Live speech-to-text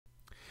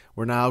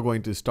we're now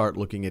going to start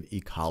looking at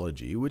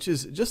ecology, which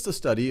is just a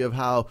study of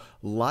how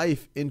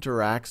life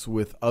interacts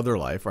with other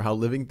life, or how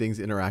living things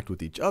interact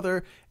with each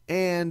other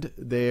and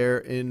their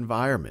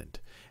environment.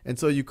 And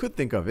so you could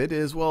think of it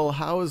as, well,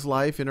 how is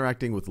life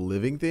interacting with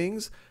living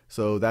things?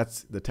 So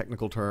that's the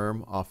technical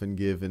term often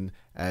given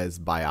as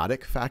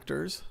biotic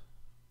factors.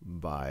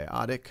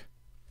 Biotic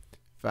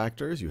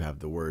factors. You have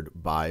the word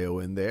bio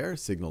in there,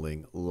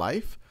 signaling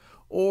life,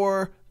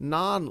 or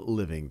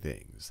non-living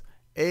things.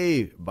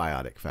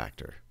 Abiotic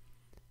factor.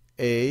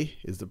 A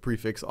is the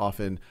prefix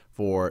often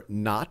for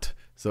not,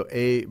 so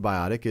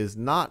abiotic is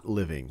not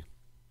living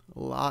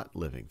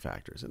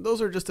factors. And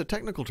those are just the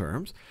technical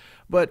terms.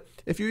 But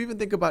if you even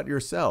think about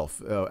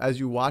yourself, as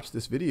you watch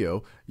this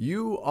video,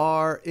 you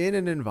are in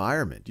an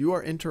environment. You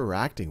are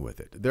interacting with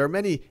it. There are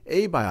many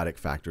abiotic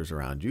factors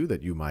around you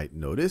that you might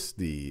notice: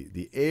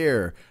 the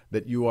air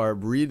that you are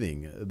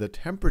breathing, the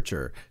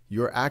temperature,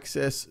 your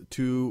access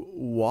to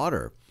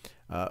water.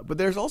 But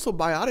there's also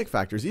biotic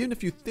factors. Even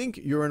if you think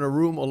you're in a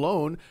room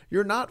alone,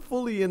 you're not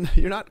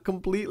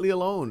completely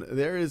alone.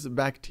 There is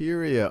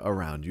bacteria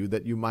around you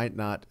that you might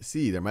not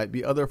see. There might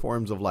be other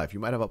forms of life. You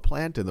might have a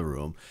plant in the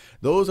room.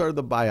 Those are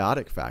the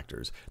biotic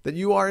factors that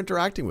you are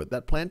interacting with.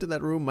 That plant in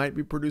that room might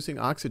be producing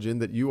oxygen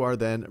that you are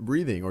then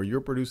breathing, or you're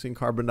producing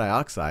carbon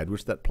dioxide,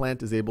 which that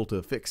plant is able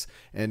to fix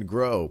and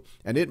grow.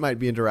 And it might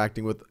be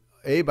interacting with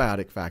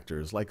abiotic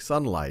factors like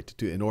sunlight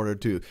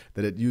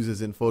that it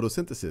uses in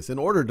photosynthesis in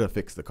order to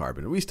fix the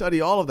carbon. We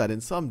study all of that in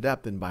some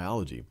depth in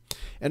biology.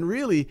 And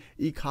really,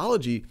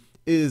 ecology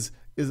is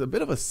a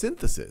bit of a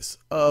synthesis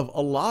of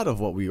a lot of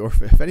what or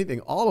if anything,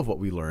 all of what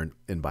we learn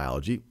in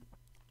biology,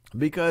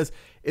 because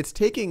it's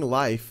taking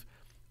life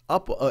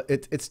up,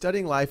 it's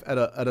studying life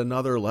at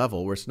another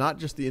level, where it's not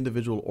just the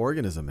individual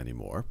organism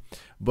anymore,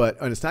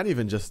 and it's not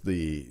even just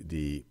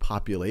the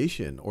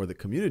population or the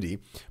community,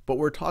 but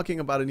we're talking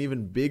about an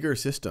even bigger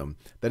system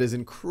that is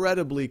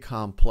incredibly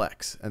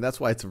complex. And that's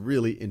why it's a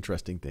really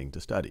interesting thing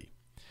to study.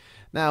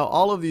 Now,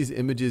 all of these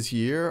images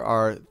here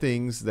are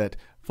things that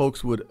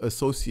folks would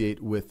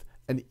associate with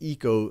an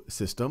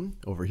ecosystem.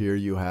 Over here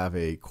you have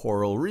a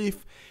coral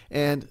reef,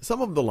 and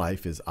some of the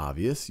life is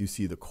obvious. You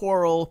see the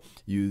coral,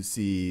 you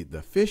see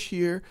the fish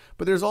here,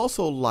 but there's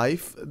also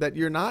life that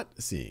you're not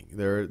seeing.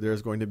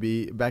 There's going to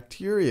be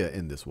bacteria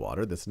in this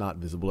water that's not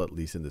visible, at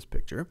least in this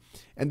picture.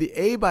 And the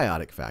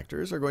abiotic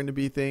factors are going to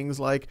be things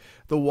like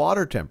the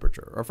water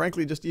temperature, or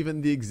frankly just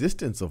even the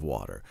existence of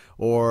water,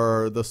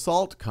 or the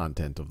salt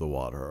content of the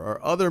water, or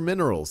other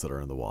minerals that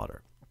are in the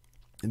water.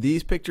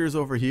 These pictures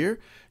over here,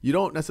 you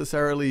don't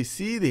necessarily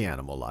see the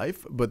animal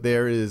life, but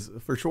there is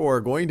for sure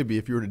going to be,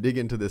 if you were to dig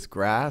into this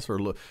grass or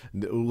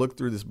look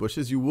through these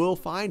bushes, you will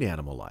find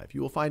animal life.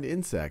 You will find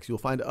insects. You'll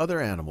find other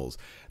animals.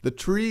 The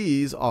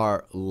trees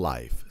are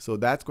life. So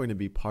that's going to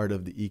be part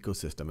of the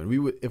ecosystem.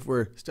 And if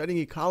we're studying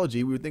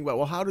ecology, we would think about,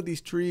 well, how do these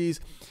trees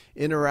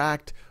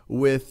interact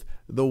with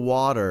the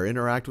water,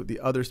 interact with the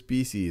other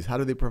species? How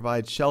do they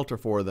provide shelter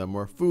for them,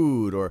 or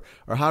food, or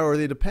how are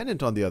they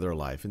dependent on the other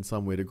life in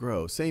some way to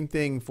grow? Same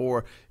thing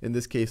for, in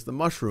this case, the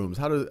mushrooms.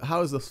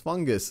 How is this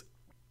fungus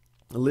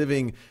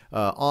living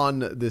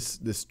on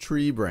this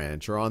tree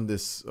branch, or on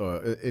this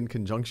in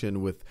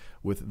conjunction with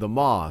the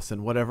moss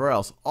and whatever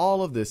else?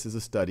 All of this is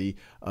a study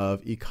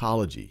of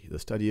ecology, the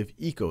study of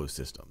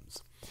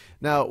ecosystems.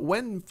 Now,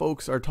 when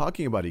folks are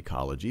talking about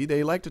ecology,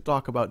 they like to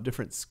talk about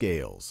different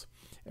scales.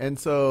 And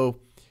so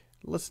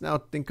let's now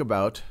think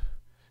about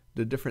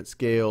the different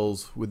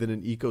scales within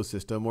an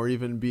ecosystem, or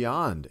even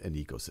beyond an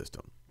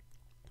ecosystem.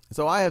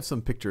 So I have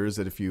some pictures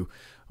that if you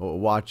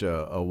watch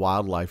a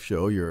wildlife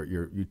show,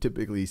 you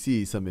typically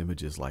see some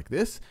images like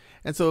this.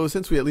 And so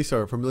since we at least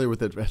are familiar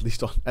with it, at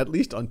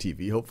least on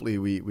TV, hopefully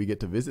we get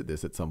to visit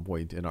this at some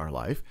point in our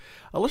life.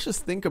 Let's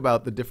just think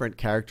about the different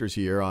characters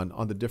here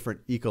on the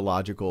different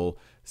ecological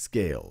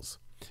scales.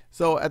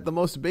 So at the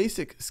most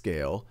basic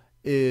scale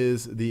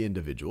is the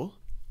individual.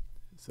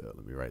 So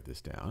let me write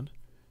this down.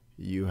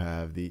 You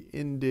have the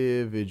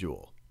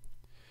individual.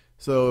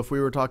 So if we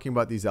were talking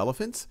about these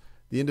elephants,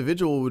 the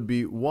individual would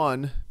be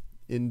one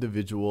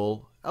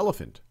individual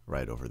elephant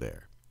right over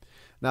there.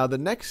 Now the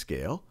next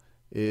scale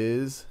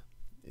is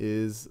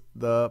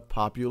the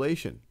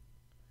population.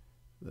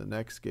 The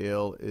next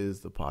scale is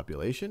the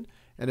population.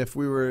 And if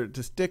we were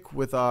to stick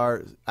with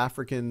our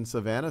African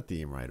savanna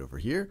theme right over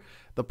here,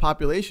 the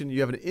population, you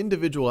have an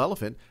individual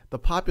elephant. The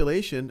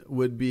population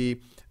would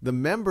be the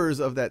members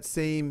of that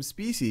same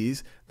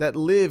species that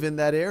live in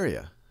that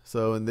area.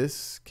 So in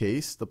this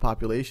case, the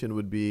population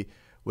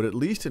would at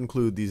least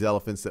include these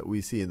elephants that we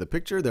see in the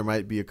picture. There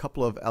might be a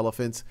couple of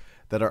elephants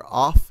that are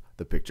off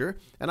the picture.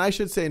 And I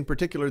should say in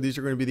particular, these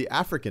are going to be the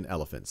African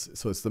elephants.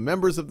 So it's the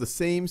members of the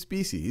same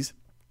species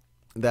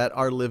that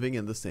are living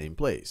in the same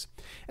place.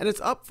 And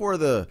it's up for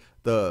the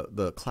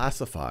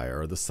classifier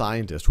or the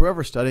scientist,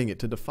 whoever's studying it,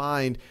 to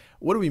define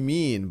what do we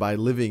mean by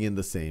living in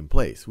the same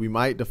place. We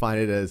might define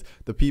it as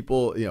the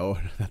people,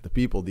 not the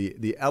people,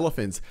 the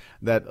elephants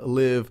that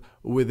live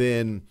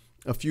within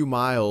a few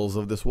miles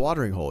of this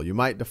watering hole. You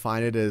might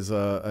define it as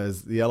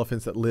the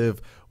elephants that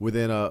live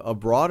within a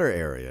broader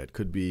area. It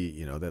could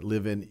be, that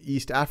live in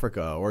East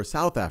Africa or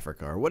South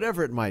Africa or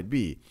whatever it might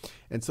be.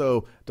 And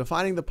so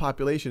defining the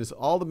population is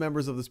all the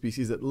members of the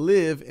species that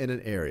live in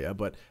an area,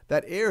 but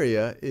that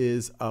area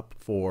is up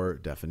for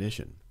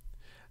definition.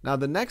 Now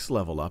the next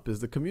level up is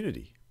the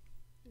community.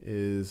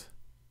 Is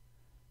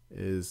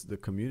the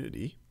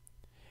community.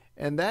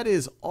 And that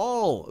is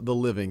all the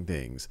living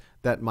things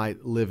that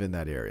might live in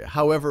that area,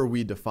 however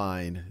we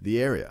define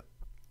the area.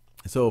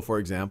 So, for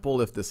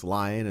example, if this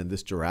lion and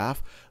this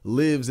giraffe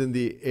lives in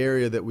the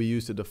area that we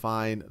use to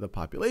define the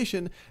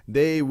population,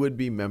 they would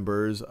be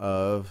members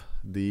of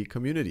the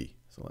community.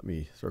 So let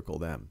me circle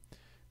them.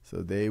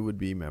 So they would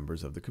be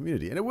members of the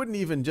community. And it wouldn't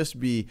even just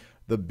be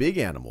the big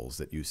animals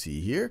that you see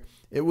here.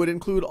 It would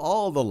include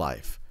all the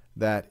life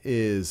that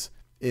is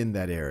in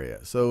that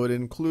area. So it would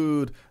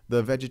include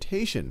the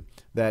vegetation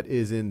that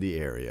is in the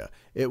area.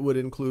 It would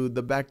include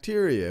the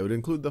bacteria. It would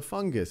include the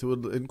fungus. It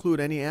would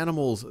include any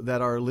animals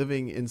that are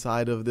living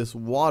inside of this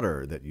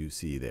water that you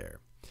see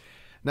there.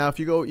 Now, if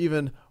you go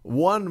even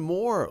one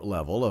more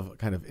level of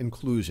kind of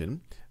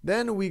inclusion,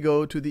 then we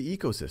go to the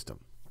ecosystem.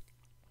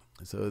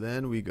 So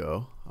then we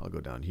go, I'll go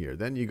down here.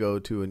 Then you go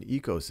to an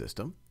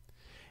ecosystem.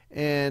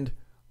 And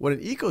what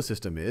an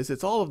ecosystem is,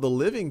 it's all of the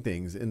living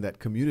things in that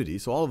community,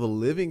 so all of the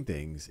living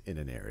things in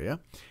an area.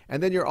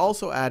 And then you're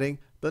also adding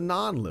the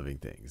non-living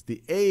things,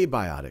 the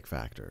abiotic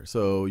factor.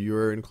 So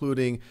you're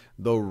including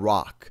the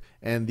rock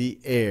and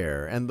the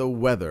air and the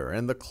weather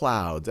and the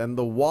clouds and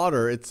the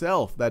water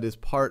itself that is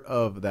part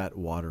of that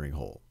watering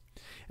hole.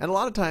 And a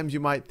lot of times you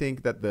might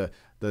think that the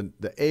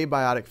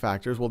abiotic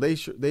factors, well,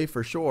 they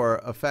for sure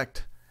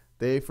affect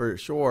the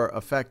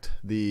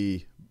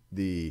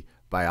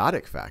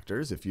biotic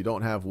factors. If you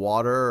don't have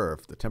water, or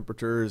if the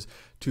temperature is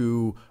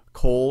too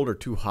cold or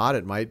too hot,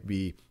 it might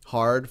be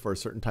hard for a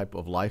certain type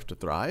of life to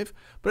thrive.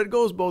 But it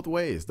goes both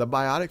ways. The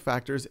biotic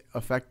factors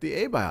affect the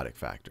abiotic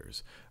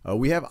factors.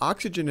 We have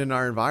oxygen in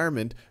our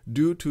environment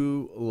due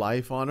to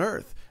life on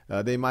Earth.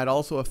 They might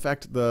also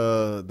affect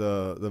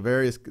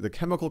the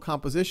chemical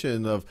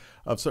composition of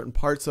certain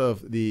parts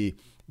of the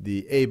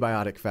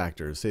abiotic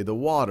factors, say the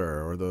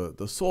water or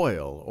the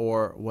soil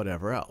or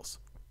whatever else.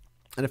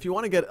 And if you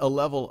want to get a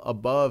level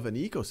above an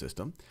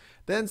ecosystem,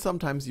 then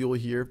sometimes you'll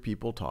hear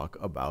people talk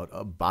about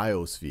a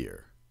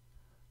biosphere.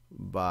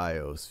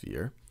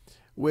 Biosphere,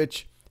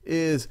 which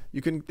is,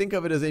 you can think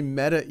of it as a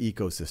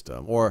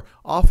meta-ecosystem, or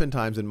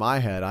oftentimes in my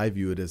head, I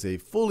view it as a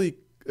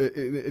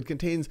it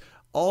contains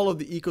all of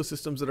the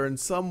ecosystems that are in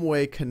some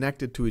way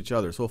connected to each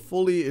other. So a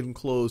fully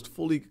enclosed,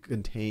 fully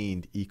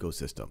contained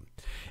ecosystem.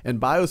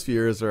 And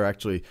biospheres are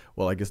actually,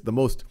 well, I guess the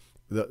most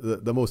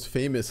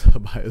famous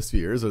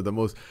biospheres, or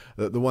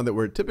the one that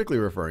we're typically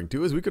referring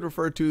to, is we could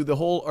refer to the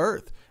whole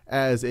Earth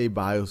as a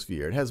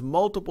biosphere. It has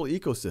multiple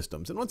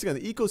ecosystems. And once again,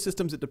 the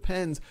ecosystems, it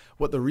depends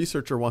what the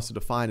researcher wants to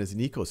define as an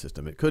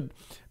ecosystem.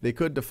 They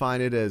could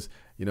define it as,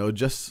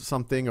 just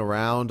something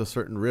around a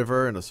certain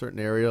river in a certain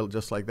area,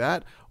 just like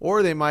that,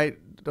 or they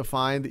might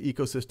define the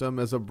ecosystem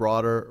as a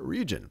broader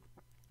region.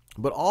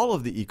 But all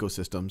of the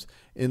ecosystems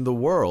in the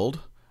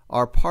world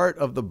are part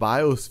of the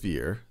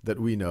biosphere that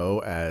we know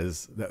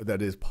as,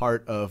 that is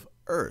part of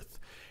Earth.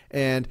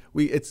 And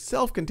it's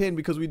self-contained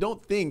because we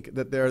don't think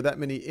that there are that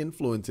many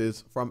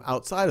influences from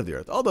outside of the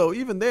Earth. Although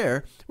even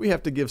there, we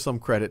have to give some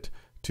credit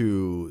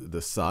to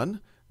the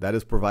sun. That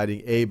is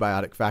providing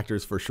abiotic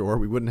factors for sure.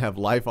 We wouldn't have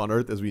life on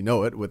Earth as we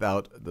know it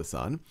without the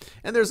sun.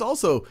 And there's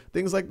also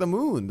things like the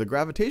moon, the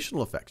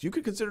gravitational effects. You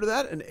could consider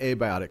that an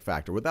abiotic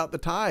factor. Without the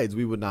tides,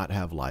 we would not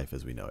have life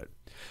as we know it.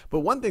 But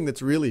one thing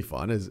that's really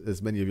fun,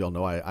 as many of y'all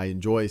know, I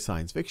enjoy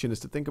science fiction, is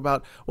to think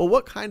about, well,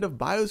 what kind of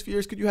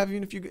biospheres could you have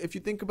even if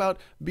you think about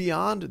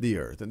beyond the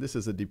Earth? And this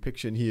is a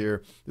depiction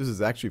here. This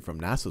is actually from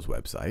NASA's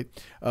website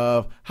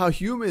of how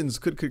humans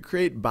could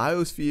create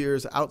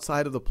biospheres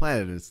outside of the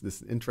planet. And it's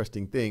this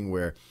interesting thing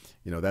where,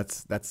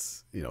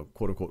 that's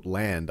quote unquote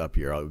land up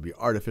here. It would be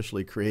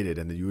artificially created,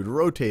 and then you would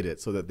rotate it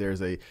so that there's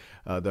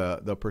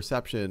the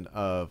perception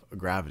of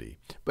gravity.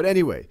 But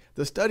anyway,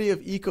 the study of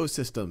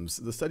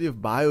ecosystems, the study of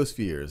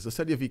biospheres, the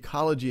study of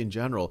ecology in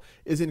general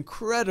is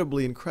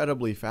incredibly,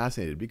 incredibly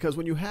fascinating, because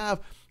when you have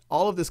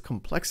all of this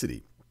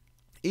complexity,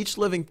 each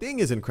living thing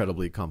is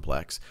incredibly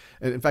complex.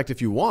 And in fact,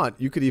 if you want,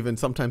 you could even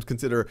sometimes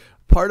consider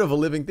part of a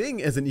living thing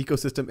as an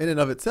ecosystem in and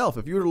of itself.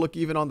 If you were to look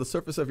even on the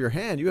surface of your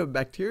hand, you have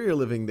bacteria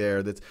living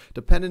there that's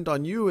dependent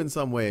on you in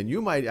some way, and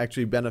you might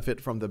actually benefit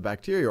from the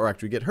bacteria or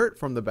actually get hurt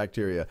from the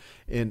bacteria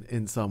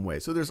in some way.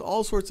 So there's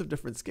all sorts of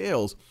different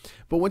scales.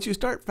 But once you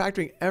start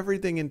factoring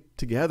everything in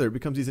together, it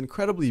becomes these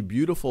incredibly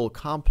beautiful,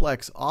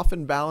 complex,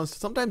 often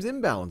balanced, sometimes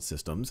imbalanced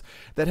systems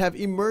that have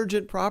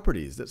emergent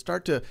properties that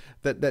start to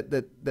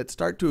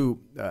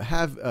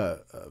have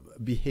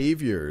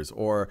behaviors,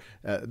 or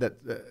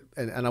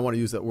and I want to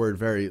use that word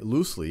very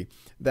loosely,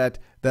 that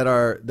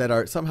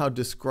are somehow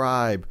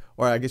describe,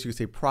 or I guess you could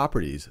say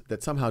properties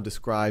that somehow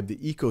describe the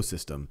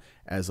ecosystem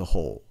as a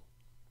whole.